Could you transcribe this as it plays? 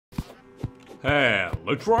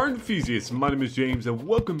Hello Tremor enthusiasts, my name is James and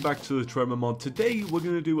welcome back to the Tremor Mod. Today we're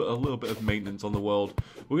going to do a little bit of maintenance on the world.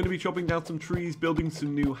 We're going to be chopping down some trees, building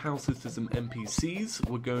some new houses for some NPCs.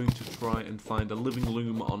 We're going to try and find a living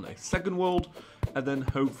loom on a second world, and then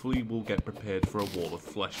hopefully we'll get prepared for a wall of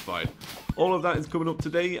flesh fight. All of that is coming up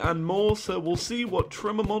today and more, so we'll see what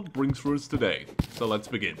Tremor Mod brings for us today. So let's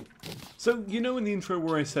begin. So, you know in the intro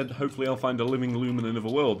where I said hopefully I'll find a living loom in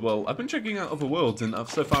another world? Well, I've been checking out other worlds and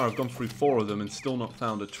so far I've gone through 4 of them and still not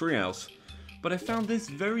found a treehouse. But I found this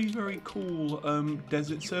very cool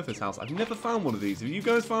desert surface house. I've never found one of these. Have you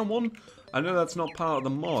guys found one? I know that's not part of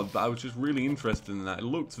the mod, but I was just really interested in that. It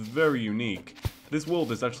looks very unique. This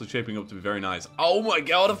world is actually shaping up to be very nice. Oh my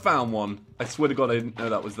god, I found one! I swear to god I didn't know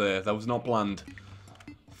that was there. That was not planned.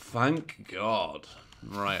 Thank god.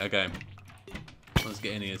 Right, okay. Let's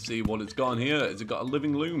get in here, see what it's got in here. Has it got a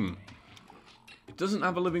living loom? It doesn't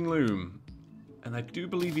have a living loom. And I do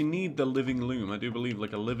believe you need the living loom. I do believe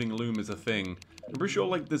like a living loom is a thing. I'm pretty sure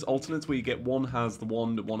like there's alternates where you get one has the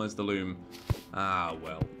wand, one has the loom. Ah,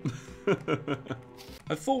 well.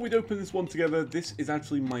 I thought we'd open this one together. This is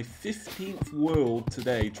actually my 15th world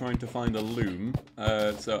today trying to find a loom.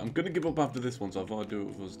 So I'm going to give up after this one, so I thought I'd do it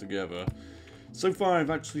with us together. So far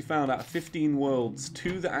I've actually found out of 15 worlds,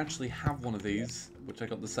 2 that actually have one of these, which I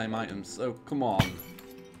got the same items, so come on.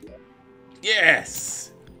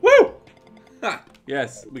 Yes! Woo! Ha!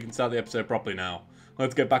 Yes, we can start the episode properly now.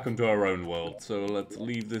 Let's get back into our own world, so let's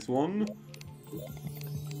leave this one.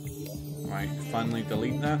 Right, finally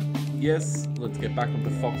delete that. Yes, let's get back up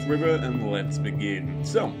the Fox River and let's begin.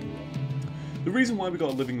 So, the reason why we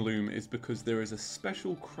got a living loom is because there is a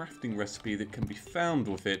special crafting recipe that can be found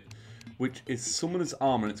with it, which is Summoner's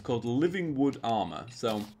Armor, and it's called Living Wood Armor.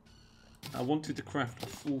 So, I wanted to craft a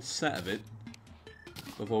full set of it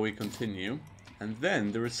before we continue. And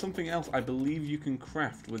then, there is something else I believe you can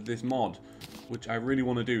craft with this mod, which I really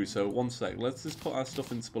want to do. So, one sec, let's just put our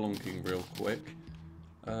stuff in Spelunking real quick.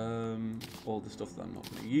 All the stuff that I'm not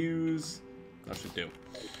going to use, that should do.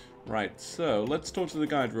 Right, so, let's talk to the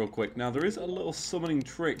guide real quick. Now, there is a little summoning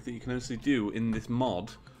trick that you can actually do in this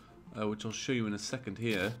mod, which I'll show you in a second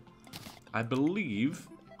here. I believe,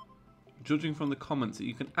 judging from the comments, that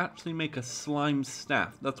you can actually make a slime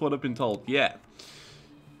staff. That's what I've been told. Yeah.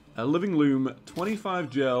 A living loom, 25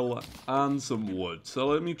 gel, and some wood. So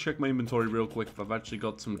let me check my inventory real quick if I've actually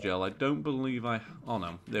got some gel. I don't believe I... Oh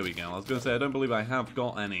no, there we go. I was going to say, I don't believe I have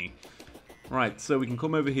got any. Right, so we can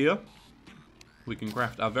come over here. We can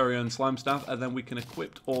craft our very own slime staff, and then we can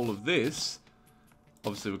equip all of this.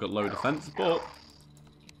 Obviously, we've got low defense, but...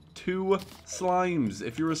 2 slimes.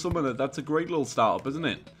 If you're a summoner, that's a great little startup, isn't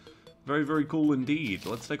it? Very cool indeed.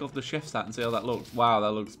 Let's take off the chef's hat and see how that looks. Wow,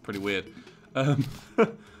 that looks pretty weird.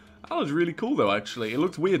 That was really cool though, actually. It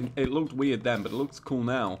looked weird. It looked weird then, but it looks cool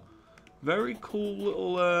now. Very cool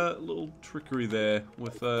little trickery there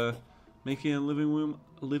with making a living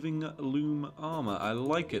loom armor. I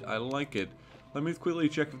like it. I like it. Let me quickly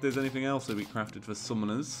check if there's anything else that we crafted for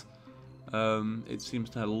summoners. It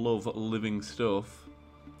seems to love living stuff.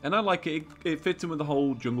 And I like it. It fits in with the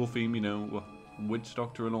whole jungle theme, you know, witch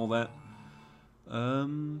doctor and all that.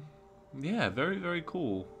 Yeah, very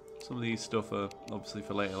cool. Some of these stuff are obviously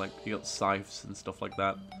for later, like you got scythes and stuff like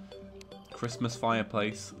that. Christmas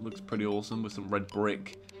fireplace looks pretty awesome with some red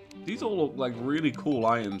brick. These all look like really cool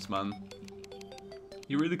items, man.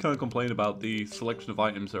 You really can't complain about the selection of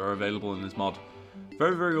items that are available in this mod.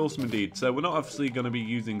 Very awesome indeed. So we're not obviously going to be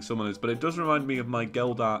using summoners, but it does remind me of my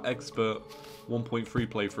Geldar Expert 1.3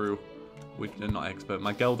 playthrough. Which, not Expert,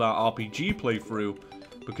 my Geldar RPG playthrough.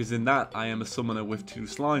 Because in that, I am a summoner with 2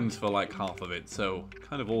 slimes for like half of it. So,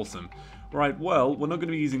 kind of awesome. Right, well, we're not going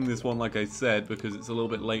to be using this one like I said, because it's a little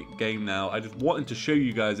bit late game now. I just wanted to show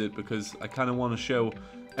you guys it because I kind of want to show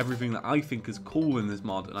everything that I think is cool in this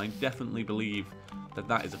mod. And I definitely believe that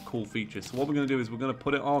that is a cool feature. So what we're going to do is we're going to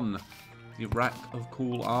put it on the Rack of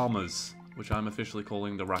Cool Armors, which I'm officially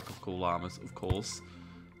calling the Rack of Cool Armors, of course.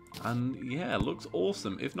 And yeah, it looks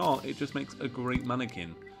awesome. If not, it just makes a great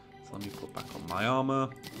mannequin. So let me put back on my armor.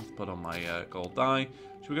 Let's put on my gold dye.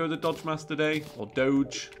 Should we go with the Dodge Mask today? Or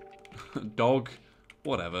Doge? Dog?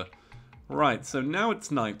 Whatever. Right, so now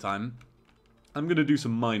it's nighttime. I'm going to do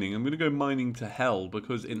some mining. I'm going to go mining to Hell,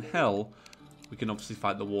 because in Hell, we can obviously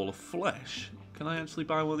fight the Wall of Flesh. Can I actually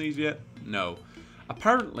buy one of these yet? No.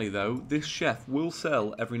 Apparently, though, this chef will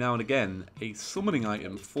sell every now and again a summoning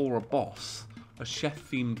item for a boss. A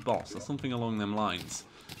chef-themed boss, or something along them lines.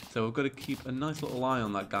 So we've got to keep a nice little eye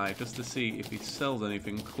on that guy, just to see if he sells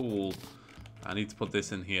anything cool. I need to put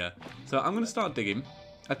this in here. So I'm going to start digging.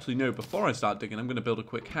 Actually, no, before I start digging, I'm going to build a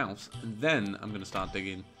quick house. And then I'm going to start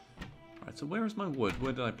digging. Alright, so where is my wood?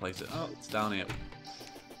 Where did I place it? Oh, it's down here.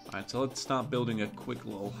 Alright, so let's start building a quick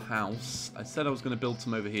little house. I said I was going to build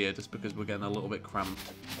some over here just because we're getting a little bit cramped.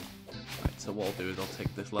 Alright, so what I'll do is I'll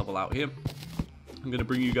take this level out here. I'm going to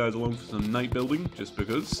bring you guys along for some night building just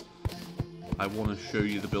because I want to show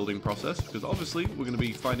you the building process. Because obviously we're going to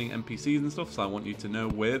be finding NPCs and stuff, so I want you to know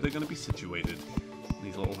where they're going to be situated.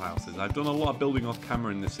 These little houses. I've done a lot of building off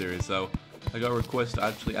camera in this series, so I got a request to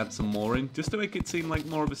actually add some more in, just to make it seem like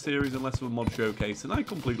more of a series and less of a mod showcase, and I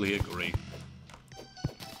completely agree.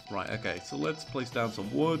 Right, okay, so let's place down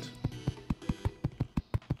some wood.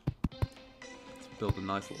 Let's build a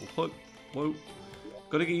nice little hut. Whoa.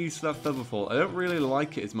 Gotta get used to that feather fall. I don't really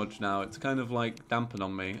like it as much now. It's kind of like dampened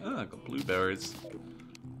on me. Oh, I got blueberries.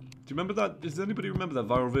 Do you remember that? Does anybody remember that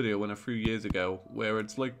viral video when a few years ago where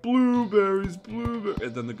it's like blueberries, blueberries,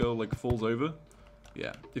 and then the girl like falls over?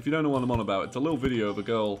 Yeah. If you don't know what I'm on about, it's a little video of a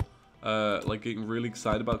girl like getting really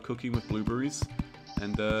excited about cooking with blueberries,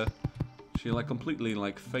 and she like completely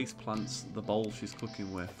like face plants the bowl she's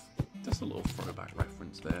cooking with. Just a little throwback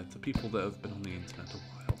reference there to people that have been on the internet a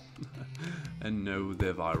while and know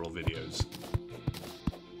their viral videos.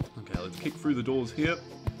 Okay, let's kick through the doors here.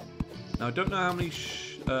 Now I don't know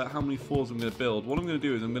how many floors I'm going to build. What I'm going to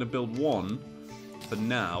do is I'm going to build one for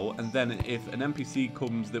now, and then if an NPC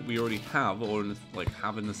comes that we already have, or like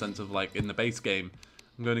have in the sense of like in the base game,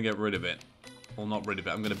 I'm going to get rid of it. Well, not rid of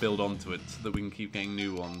it, I'm going to build onto it so that we can keep getting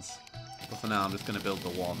new ones. But for now, I'm just going to build the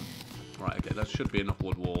one. Right, okay, that should be enough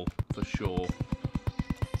wood wall, for sure.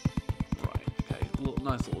 Right, okay,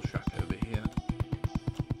 nice little shack over here.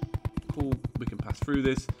 Cool, we can pass through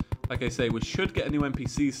this. Like I say, we should get a new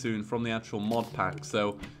NPC soon from the actual mod pack,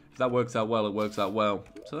 so if that works out well, it works out well.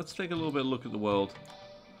 So let's take a little bit of a look at the world.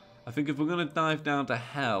 I think if we're going to dive down to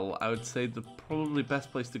hell, I would say the probably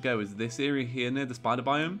best place to go is this area here near the spider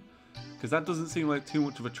biome. Because that doesn't seem like too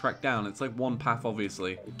much of a trek down. It's like one path,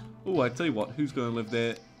 obviously. Oh, I tell you what, who's going to live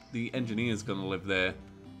there? The engineer's going to live there.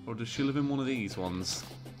 Or does she live in one of these ones?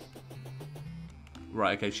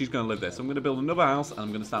 Right, okay, she's going to live there. So I'm going to build another house, and I'm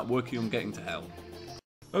going to start working on getting to hell.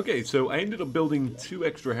 Okay, so I ended up building 2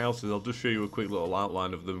 extra houses. I'll just show you a quick little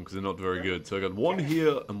outline of them because they're not very good. So I got one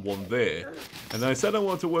here and one there. And I said I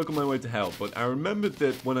wanted to work on my way to hell, but I remembered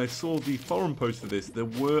that when I saw the forum post for this, there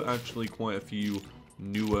were actually quite a few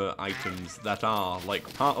newer items that are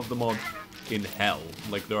like part of the mod in hell.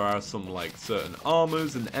 Like there are some like certain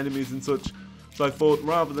armors and enemies and such. So I thought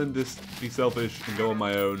rather than just be selfish and go on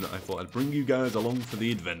my own, I thought I'd bring you guys along for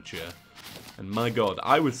the adventure. And my god,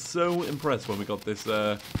 I was so impressed when we got this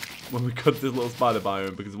little spider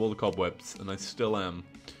biome because of all the cobwebs, and I still am.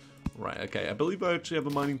 Right, okay, I believe I actually have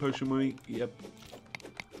a mining potion with me. Yep.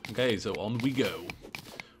 Okay, so on we go.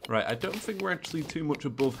 Right, I don't think we're actually too much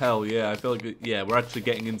above hell. Yeah, I feel like, yeah, we're actually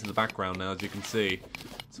getting into the background now, as you can see.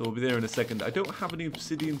 So we'll be there in a second. I don't have any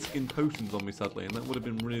obsidian skin potions on me, sadly, and that would have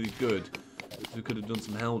been really good. We could have done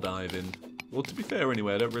some hell diving. Well, to be fair,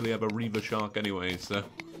 anyway, I don't really have a reaver shark anyway, so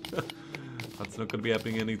that's not going to be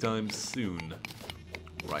happening anytime soon.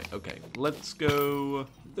 Right, okay, let's go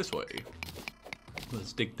this way.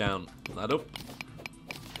 Let's dig down that up.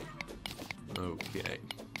 Okay.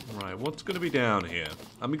 Right, what's going to be down here?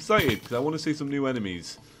 I'm excited because I want to see some new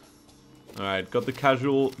enemies. Alright, got the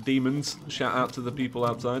casual demons. Shout out to the people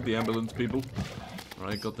outside, the ambulance people.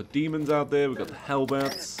 Alright, got the demons out there. We've got the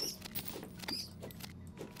hellbats.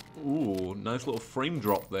 Ooh, nice little frame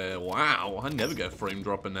drop there. Wow, I never get a frame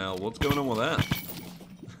drop in hell. What's going on with that?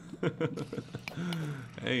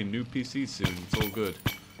 Hey, new PC soon. It's all good.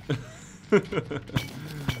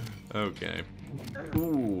 Okay.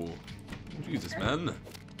 Ooh. Jesus, man.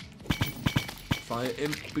 Fire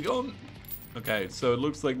imp, be gone. Okay, so it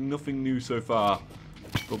looks like nothing new so far,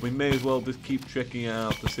 but we may as well just keep checking it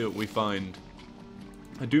out to see what we find.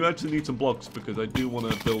 I do actually need some blocks because I do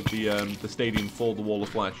want to build the stadium for the Wall of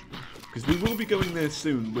Flesh, because we will be going there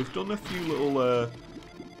soon. We've done a few little oh,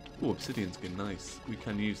 obsidian skin, nice. We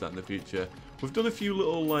can use that in the future. We've done a few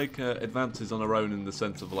little like advances on our own in the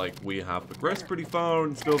sense of like we have progressed pretty far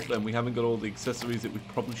and stuff, and we haven't got all the accessories that we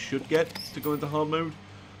probably should get to go into hard mode.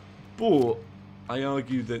 But I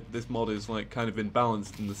argue that this mod is like kind of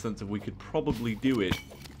imbalanced in the sense of we could probably do it,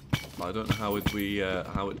 but I don't know how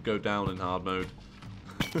it'd go down in hard mode.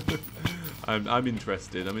 I'm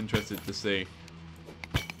interested. I'm interested to see.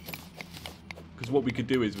 Because what we could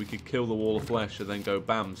do is we could kill the Wall of Flesh and then go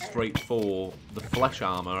bam straight for the flesh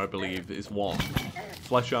armor. I believe is one.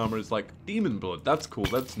 Flesh armor is like demon blood. That's cool.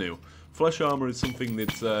 That's new. Flesh armor is something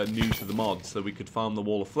that's new to the mod, so we could farm the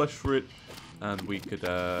Wall of Flesh for it. And we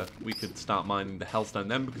could start mining the hellstone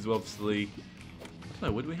then, because obviously, I don't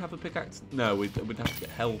know, would we have a pickaxe? No, we'd have to get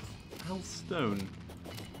hellstone.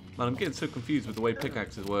 Man, I'm getting so confused with the way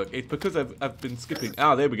pickaxes work. It's because I've been skipping.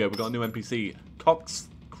 Ah, there we go. We've got a new NPC.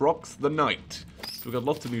 Crocs the Knight. So we've got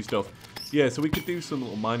lots of new stuff. Yeah, so we could do some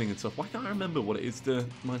little mining and stuff. Why can't I remember what it is to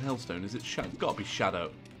mine hellstone? Is it Shadow? It's got to be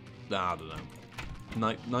Shadow. Nah, I don't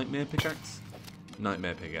know. Nightmare pickaxe?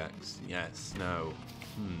 Nightmare pickaxe. Yes. No.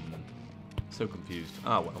 So confused.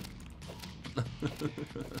 Ah, well.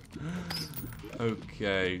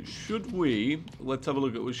 Okay, should we? Let's have a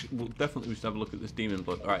look at. We should have a look at this demon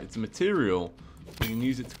blood. All right, it's a material. We can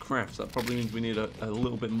use it to craft. So that probably means we need a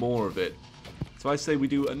little bit more of it. So I say we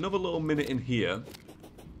do another little minute in here,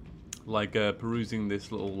 like perusing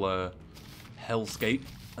this little hellscape,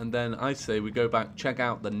 and then I say we go back, check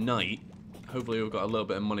out the knight. Hopefully we've got a little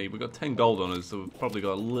bit of money. We've got 10 gold on us, so we've probably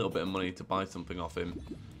got a little bit of money to buy something off him.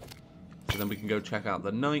 So then we can go check out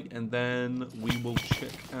the knight, and then we will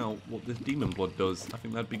check out what this demon blood does. I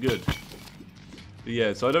think that'd be good. But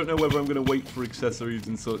yeah, so I don't know whether I'm going to wait for accessories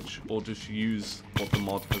and such, or just use what the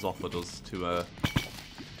mod has offered us to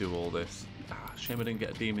do all this. Ah, shame I didn't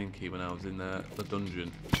get a demon key when I was in the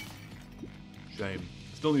dungeon. Shame.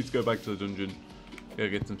 Still need to go back to the dungeon. Gotta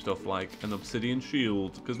get some stuff like an obsidian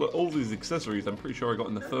shield, because all these accessories I'm pretty sure I got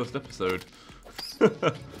in the first episode.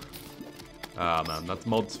 Ah man, that's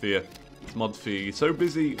mod sphere. It's mod sphere. You're so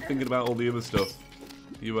busy thinking about all the other stuff,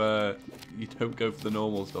 you don't go for the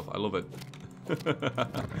normal stuff. I love it.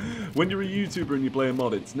 When you're a YouTuber and you play a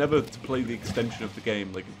mod, it's never to play the extension of the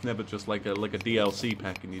game. Like, it's never just like a DLC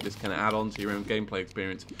pack and you just kind of add on to your own gameplay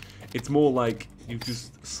experience. It's more like you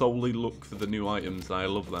just solely look for the new items, and I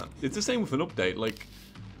love that. It's the same with an update. Like,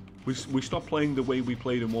 we stopped playing the way we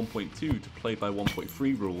played in 1.2 to play by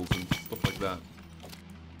 1.3 rules and stuff like that.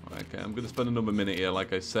 Okay, I'm going to spend another minute here,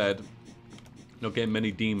 like I said. Not getting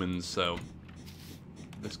many demons, so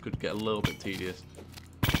this could get a little bit tedious.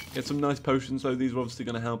 Get some nice potions, though. These are obviously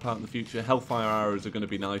going to help out in the future. Hellfire arrows are going to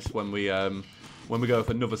be nice when we go with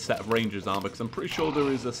another set of rangers armor, because I'm pretty sure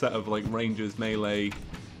there is a set of like rangers, melee,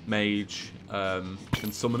 mage, and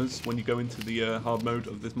summoners when you go into the hard mode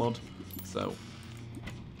of this mod. So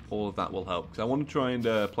all of that will help, because I want to try and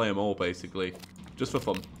play them all basically, just for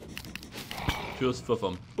fun. Just for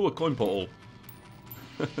fun. Oh, a coin portal.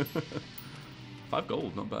 5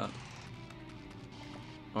 gold, not bad.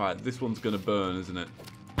 Alright, this one's going to burn, isn't it?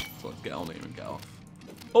 So let's get on here and get off.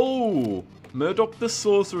 Oh! Murdoch the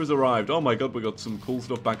Sorcerer has arrived. Oh my god, we got some cool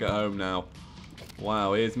stuff back at home now.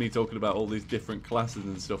 Wow, here's me talking about all these different classes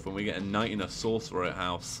and stuff when we get a knight and a sorcerer at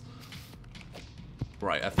house.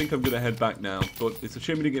 Right, I think I'm going to head back now, but it's a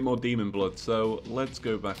shame we didn't get more demon blood, so let's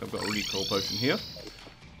go back. I've got a recall potion here.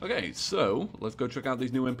 Okay, so let's go check out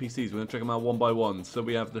these new NPCs. We're going to check them out one by one. So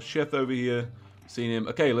we have the chef over here. Seen him.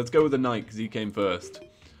 Okay, let's go with the knight because he came first.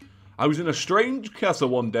 I was in a strange castle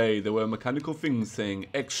one day. There were mechanical things saying,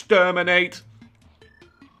 "Exterminate!"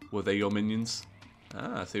 Were they your minions?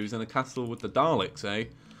 Ah, so he was in a castle with the Daleks, eh?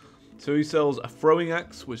 So he sells a throwing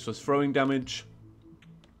axe, which does throwing damage.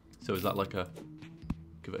 So is that like a...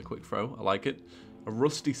 Give it a quick throw. I like it. A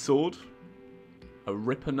rusty sword. A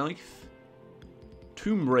ripper knife.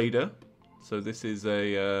 Tomb Raider. So this is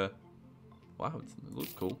a... wow, it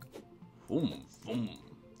looks cool. Boom, boom.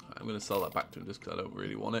 I'm going to sell that back to him just because I don't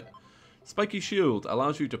really want it. Spiky Shield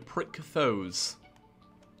allows you to prick foes.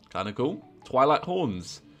 Kind of cool. Twilight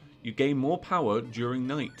Horns. You gain more power during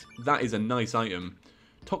night. That is a nice item.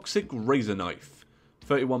 Toxic Razor Knife.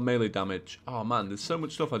 31 melee damage. Oh man, there's so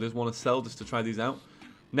much stuff I just want to sell just to try these out.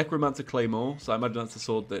 Necromancer Claymore. So I imagine that's a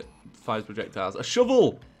sword that fires projectiles. A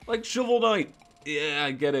shovel! Like Shovel Knight! Yeah,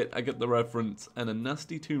 I get it. I get the reference. And a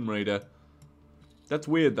nasty Tomb Raider. That's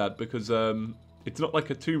weird, that, because it's not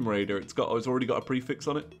like a Tomb Raider. It's already got a prefix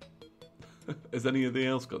on it. Has anything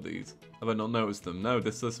else got these? Have I not noticed them? No,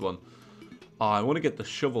 this one. Oh, I want to get the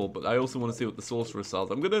shovel, but I also want to see what the sorcerer sells.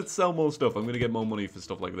 I'm going to sell more stuff. I'm going to get more money for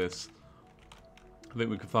stuff like this. I think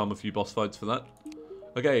we can farm a few boss fights for that.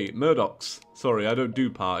 Okay, Murdochs. Sorry, I don't do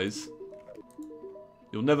pies.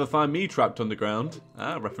 You'll never find me trapped underground.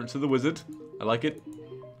 Ah, reference to the wizard. I like it.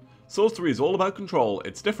 Sorcery is all about control.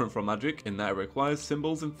 It's different from magic in that it requires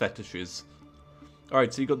symbols and fetishes.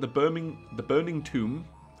 Alright, so you got the burning tomb.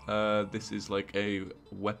 This is like a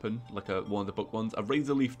weapon, like one of the book ones. A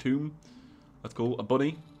razor leaf tomb. That's cool. A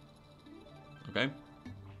bunny. Okay.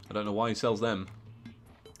 I don't know why he sells them.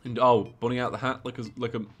 And oh, bunny out the hat, like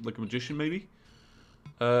a magician maybe.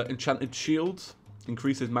 Enchanted shield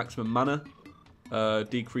increases maximum mana.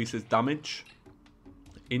 Decreases damage.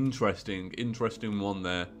 Interesting one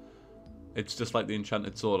there. It's just like the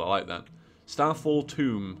enchanted sword. I like that. Starfall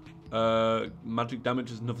Tomb. Magic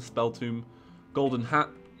damage is another spell tomb. Golden hat.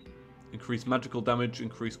 Increased magical damage.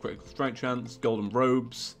 Increased critical strike chance. Golden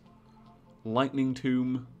robes. Lightning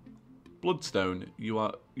Tomb. Bloodstone. You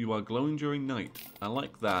are glowing during night. I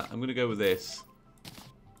like that. I'm gonna go with this.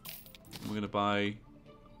 I'm gonna buy.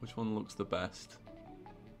 Which one looks the best?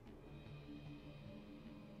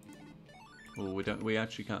 Oh, we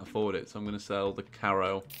actually can't afford it, so I'm gonna sell the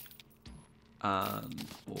Caro and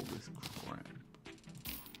all this crap.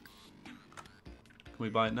 Can we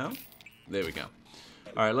buy it now? There we go.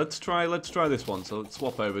 All right, let's try this one. So let's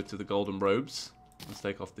swap over to the golden robes. Let's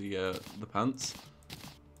take off the pants.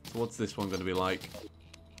 So what's this one going to be like?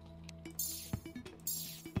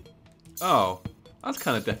 Oh, that's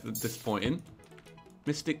kind of disappointing.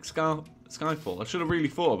 Mystic Skyfall. I should have really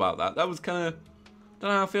thought about that. That was kind of... Don't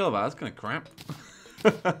know how I feel about it. That's kind of crap.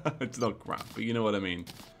 It's not crap, but you know what I mean.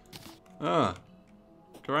 Ah,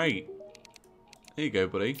 great. Here you go,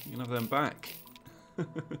 buddy. You can have them back. And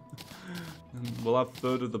we'll have a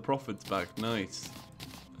third of the profits back. Nice.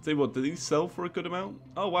 I'll tell you what, do these sell for a good amount?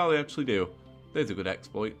 Oh wow, they actually do. There's a good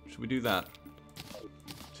exploit. Should we do that?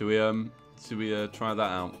 Should we try that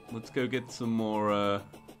out? Let's go get some more. Well,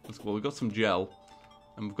 we've got some gel,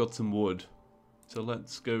 and we've got some wood. So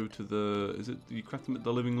let's go to the. Is it? Do you craft them at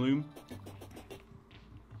the living loom?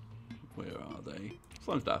 Where are they?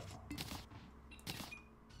 Slime staff.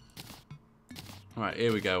 All right,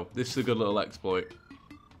 here we go. This is a good little exploit.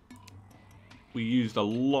 We used a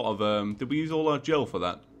lot of, did we use all our gel for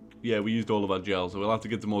that? Yeah, we used all of our gel, so we'll have to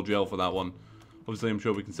get some more gel for that one. Obviously, I'm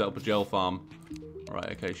sure we can set up a gel farm.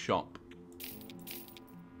 Alright, okay, shop.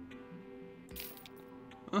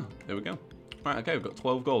 Oh, there we go. Right, okay, we've got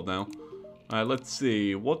 12 gold now. Alright, let's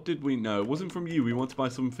see. What did we know? It wasn't from you. We want to buy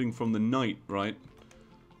something from the knight, right?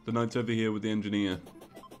 The knight's over here with the engineer.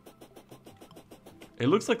 It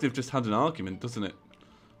looks like they've just had an argument, doesn't it?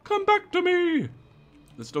 Come back to me!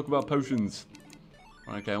 Let's talk about potions.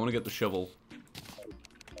 Okay, I want to get the shovel.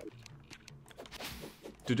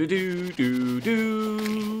 Do-do-do-do-do.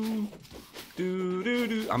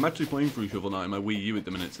 Do-do-do. I'm actually playing through Shovel Knight on my Wii U at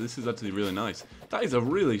the minute, so this is actually really nice. That is a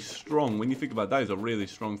really strong, when you think about it, that is a really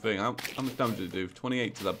strong thing. How much damage did it do?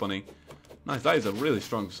 28 to that bunny. Nice, that is a really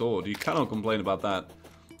strong sword. You cannot complain about that.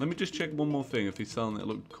 Let me just check one more thing. If he's selling it, it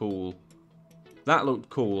looked cool. That looked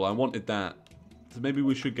cool. I wanted that. So maybe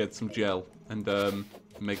we should get some gel and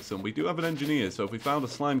make some. We do have an engineer, so if we found a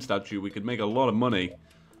slime statue, we could make a lot of money.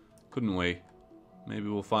 Couldn't we? Maybe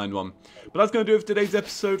we'll find one. But that's going to do it for today's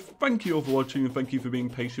episode. Thank you all for watching, and thank you for being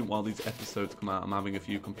patient while these episodes come out. I'm having a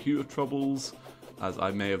few computer troubles, as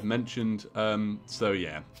I may have mentioned. So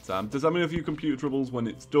yeah, so I'm just having a few computer troubles. When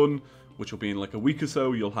it's done, which will be in like a week or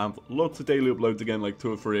so, you'll have lots of daily uploads again, like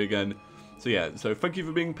 2 or 3 again. So yeah, so thank you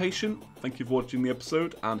for being patient, thank you for watching the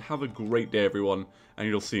episode, and have a great day everyone, and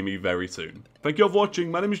you'll see me very soon. Thank you all for watching,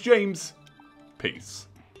 my name is James, peace.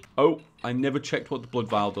 Oh, I never checked what the blood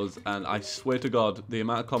vial does, and I swear to God, the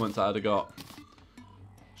amount of comments I had got.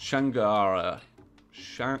 Shangara.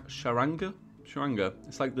 Sharanga? Sharanga.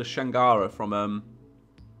 It's like the Shangara from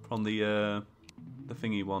the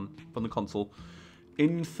thingy one, from the console.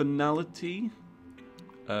 Infernality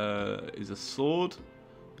is a sword.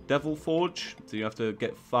 Devil Forge, so you have to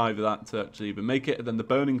get 5 of that to actually even make it, and then the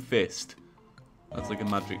Burning Fist. That's like a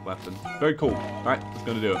magic weapon. Very cool. Alright, that's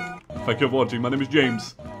going to do it. Thank you for watching. My name is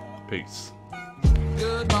James. Peace.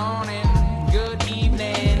 Good morning.